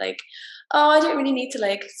was a bit like, oh, I don't really need to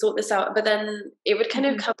like sort this out, but then it would kind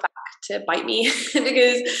of come back to bite me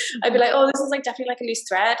because I'd be like, oh, this is like definitely like a loose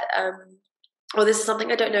thread, or this is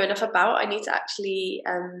something I don't know enough about. I need to actually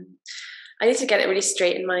I need to get it really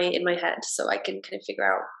straight in my head so I can kind of figure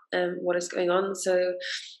out what is going on. So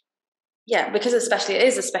yeah, because especially it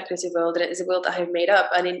is a speculative world and it is a world that I've made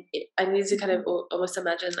up. I mean, I need to kind of almost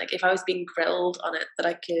imagine like if I was being grilled on it, that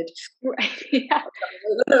I could. Right. Yeah.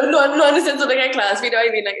 Not in the sense of like a class, you know what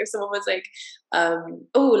I mean? Like if someone was like,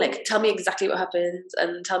 like tell me exactly what happened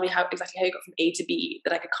and tell me exactly how you got from A to B,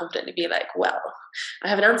 that I could confidently be like, well, I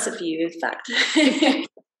have an answer for you, in fact.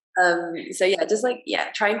 So yeah, just like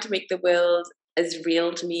trying to make the world as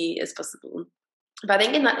real to me as possible. But I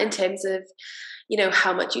think in terms of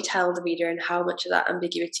how much you tell the reader and how much of that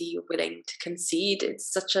ambiguity you're willing to concede,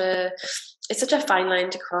 it's such a fine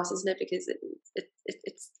line to cross, isn't it? Because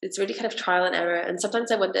it's really kind of trial and error. And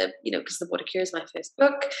sometimes I wonder, because The Water Cure is my first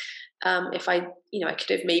book, if I could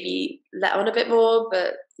have maybe let on a bit more,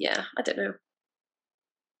 but yeah, I don't know.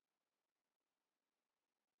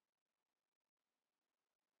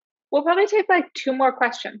 We'll probably take like 2 more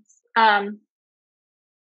questions.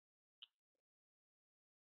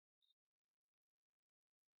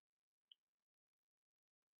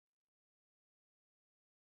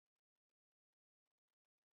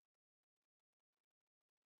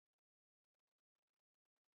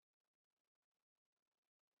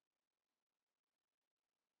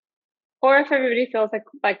 Or if everybody feels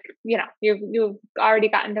like you've already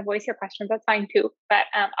gotten to voice your questions, that's fine too. But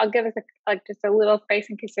I'll give us just a little space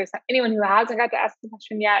in case there's anyone who hasn't got to ask the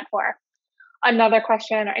question yet, or another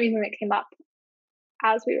question or anything that came up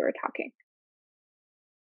as we were talking.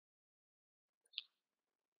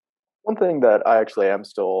 One thing that I actually am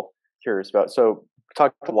still curious about. So we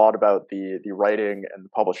talked a lot about the writing and the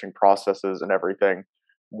publishing processes and everything.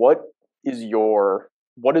 What is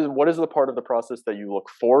the part of the process that you look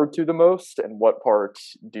forward to the most, and what part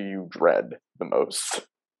do you dread the most?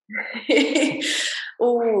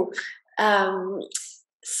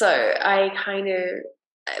 So I kind of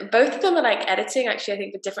both of them are like editing, actually, I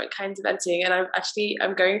think, for different kinds of editing. And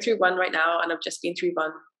I'm going through one right now, and I've just been through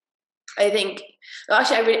one. I think, well,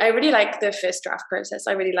 actually, I really like the first draft process.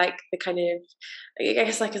 I really like the kind of, I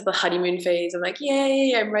guess, like, as the honeymoon phase. I'm like,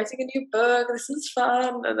 yay, I'm writing a new book. This is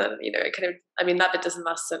fun. And then, it kind of, I mean, that bit doesn't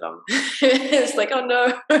last so long. It's like, oh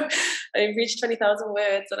no, I've reached 20,000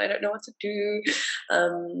 words and I don't know what to do.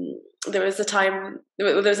 There was a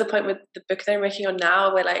point with the book that I'm working on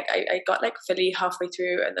now where, like, I got like fully halfway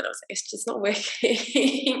through, and then I was like, it's just not working.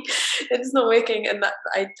 It's not working. And that,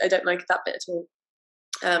 I don't like that bit at all.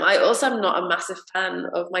 I also am not a massive fan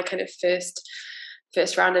of my kind of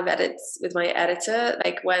first round of edits with my editor,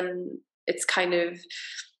 like when it's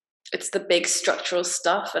the big structural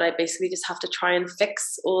stuff, and I basically just have to try and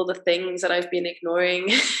fix all the things that I've been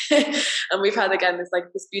ignoring. And we've had, again,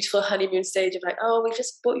 this beautiful honeymoon stage of like, oh, we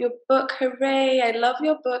just bought your book, hooray, I love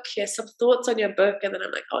your book, here's some thoughts on your book. And then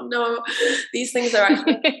I'm like, oh no, these things are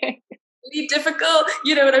actually really difficult.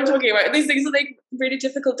 You know what I'm talking about? These things are like really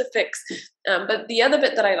difficult to fix. But the other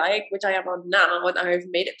bit that I like, which I am on now, when I've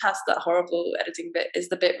made it past that horrible editing bit, is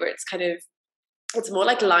the bit where it's more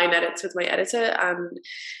like line edits with my editor, and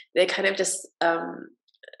they kind of just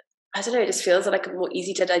I don't know, it just feels like more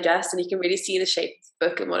easy to digest, and you can really see the shape of the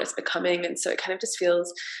book and what it's becoming, and so it kind of just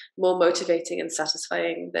feels more motivating and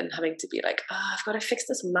satisfying than having to be like, oh, I've got to fix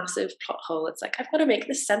this massive plot hole. It's like, I've got to make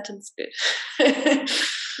this sentence good.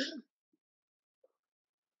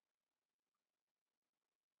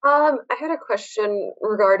 I had a question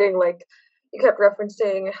regarding, like, you kept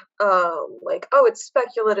referencing like, oh, it's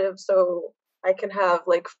speculative, so I can have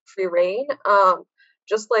like free reign.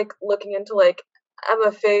 Just like looking into like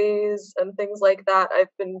MFAs and things like that, I've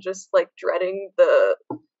been just like dreading the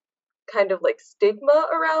kind of like stigma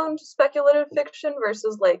around speculative fiction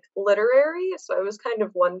versus like literary. So I was kind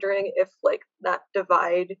of wondering if like that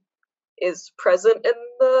divide is present in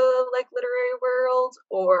the like literary world,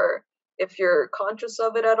 or if you're conscious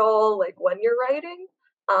of it at all, like when you're writing.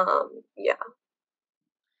 Yeah.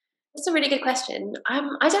 That's a really good question.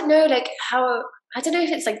 I don't know, like, I don't know if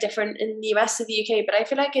it's like different in the US or the UK, but I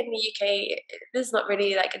feel like in the UK there's not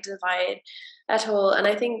really like a divide at all. And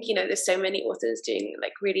I think, there's so many authors doing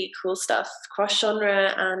like really cool stuff cross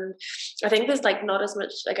genre, and I think there's like not as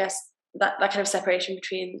much, I guess, that kind of separation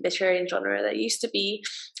between literary and genre that used to be.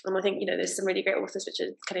 And I think, there's some really great authors which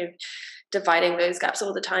are kind of dividing those gaps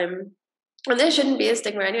all the time. And there shouldn't be a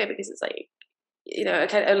stigma anyway, because it's like,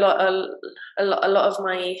 a lot of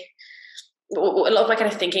my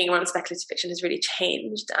kind of thinking around speculative fiction has really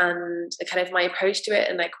changed, and kind of my approach to it,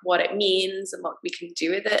 and like what it means and what we can do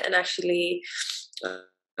with it, and actually,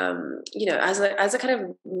 as a kind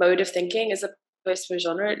of mode of thinking, as opposed to a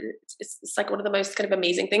genre, it's like one of the most kind of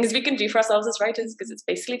amazing things we can do for ourselves as writers, because it's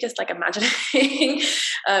basically just like imagining,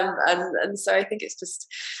 and so I think it's just,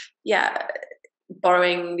 yeah,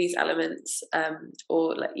 borrowing these elements,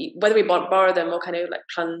 or like whether we borrow them or kind of like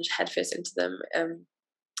plunge headfirst into them,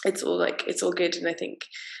 it's all good. And I think,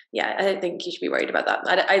 yeah, I don't think you should be worried about that.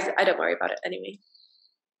 I don't worry about it anyway.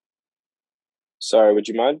 Sorry, would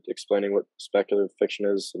you mind explaining what speculative fiction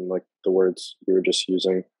is and like the words you were just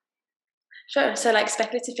using? Sure. So like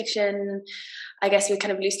speculative fiction, I guess would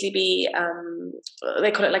kind of loosely be,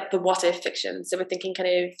 they call it like the what if fiction. So we're thinking kind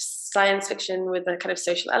of science fiction with a kind of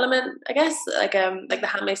social element, I guess, like The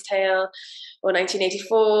Handmaid's Tale or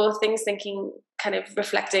 1984, things thinking kind of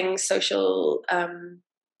reflecting social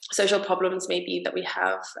problems maybe that we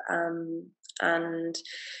have, and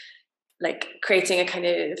like creating a kind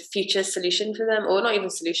of future solution for them, or not even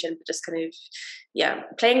solution, but just kind of, yeah,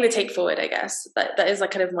 playing the take forward, I guess. That is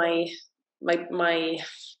like kind of my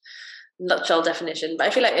nutshell definition. But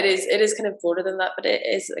I feel like it is kind of broader than that, but it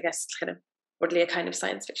is, I guess, kind of broadly a kind of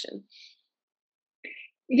science fiction.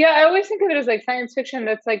 Yeah, I always think of it as like science fiction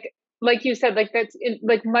that's like you said, like that's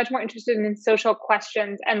like much more interested in social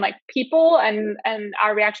questions and like people and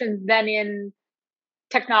our reactions than in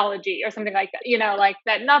technology or something like that. Like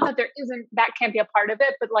that, not that that can't be a part of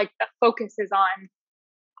it, but like the focus is on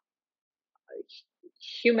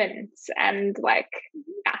humans and like,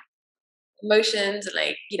 yeah, emotions, and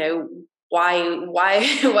like,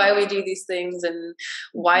 why we do these things, and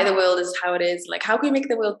why the world is how it is, like how can we make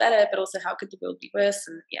the world better, but also how could the world be worse,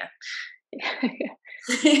 and yeah.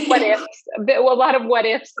 What ifs, a lot of what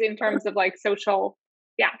ifs in terms of like social,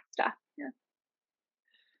 stuff. Yeah.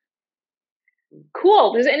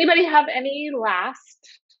 Cool. Does anybody have any last,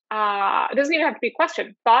 it doesn't even have to be a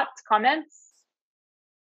question, thoughts, comments?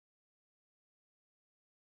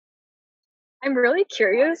 I'm really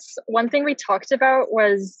curious. One thing we talked about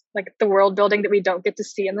was like the world building that we don't get to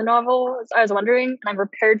see in the novel. So I was wondering, and I'm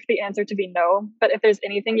prepared for the answer to be no, but if there's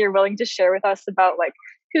anything you're willing to share with us about like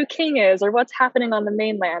who King is or what's happening on the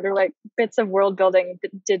mainland or like bits of world building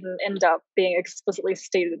that didn't end up being explicitly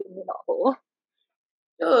stated in the novel.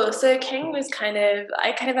 Oh, so King was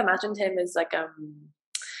I kind of imagined him as like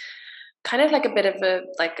kind of like a bit of a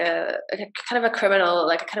kind of a criminal,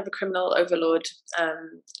 like a kind of a criminal overlord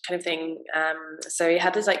kind of thing. So he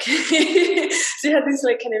had this like so he had these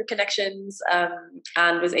like kind of connections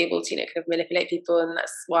and was able to kind of manipulate people, and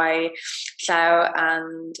that's why Xiao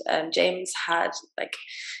and James had like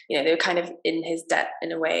they were kind of in his debt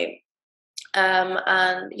in a way. And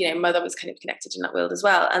Mother was kind of connected in that world as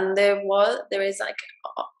well, and there is like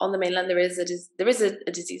on the mainland there is a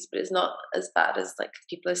disease, but it's not as bad as like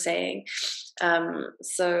people are saying.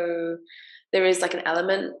 So there is like an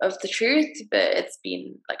element of the truth, but it's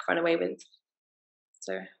been like run away with.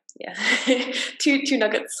 So yeah, two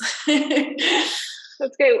nuggets.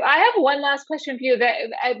 That's great. I have one last question for you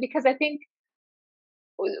because I think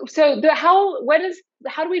so.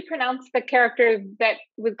 How do we pronounce the character that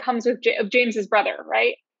comes with James's brother,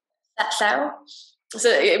 right? Llao. So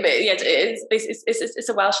it's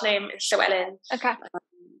a Welsh name. It's Llywelyn. Okay.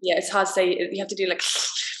 It's hard to say. You have to do like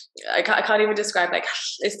I can't even describe like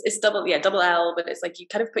it's double L, but it's like you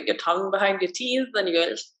kind of put your tongue behind your teeth and you go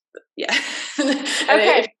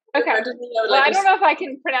Okay. Well, I don't know if I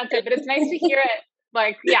can pronounce it, but it's nice to hear it.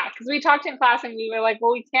 Like because we talked in class and we were like,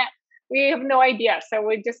 well, we have no idea, so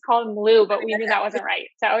we just called him Lou, but we knew that wasn't right.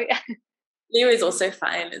 So yeah. Lou is also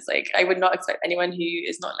fine. It's like I would not expect anyone who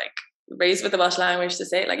is not like raised with the Welsh language to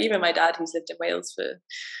say it. Like even my dad, who's lived in Wales for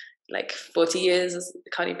like 40 years,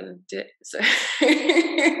 can't even do it. So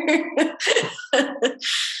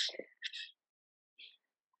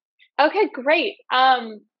okay, great.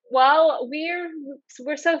 Well,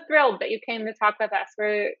 we're so thrilled that you came to talk with us.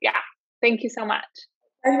 Thank you so much.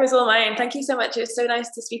 It was all mine. Thank you so much. It was so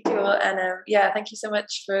nice to speak to you all, and thank you so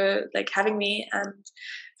much for like having me, and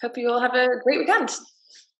hope you all have a great weekend.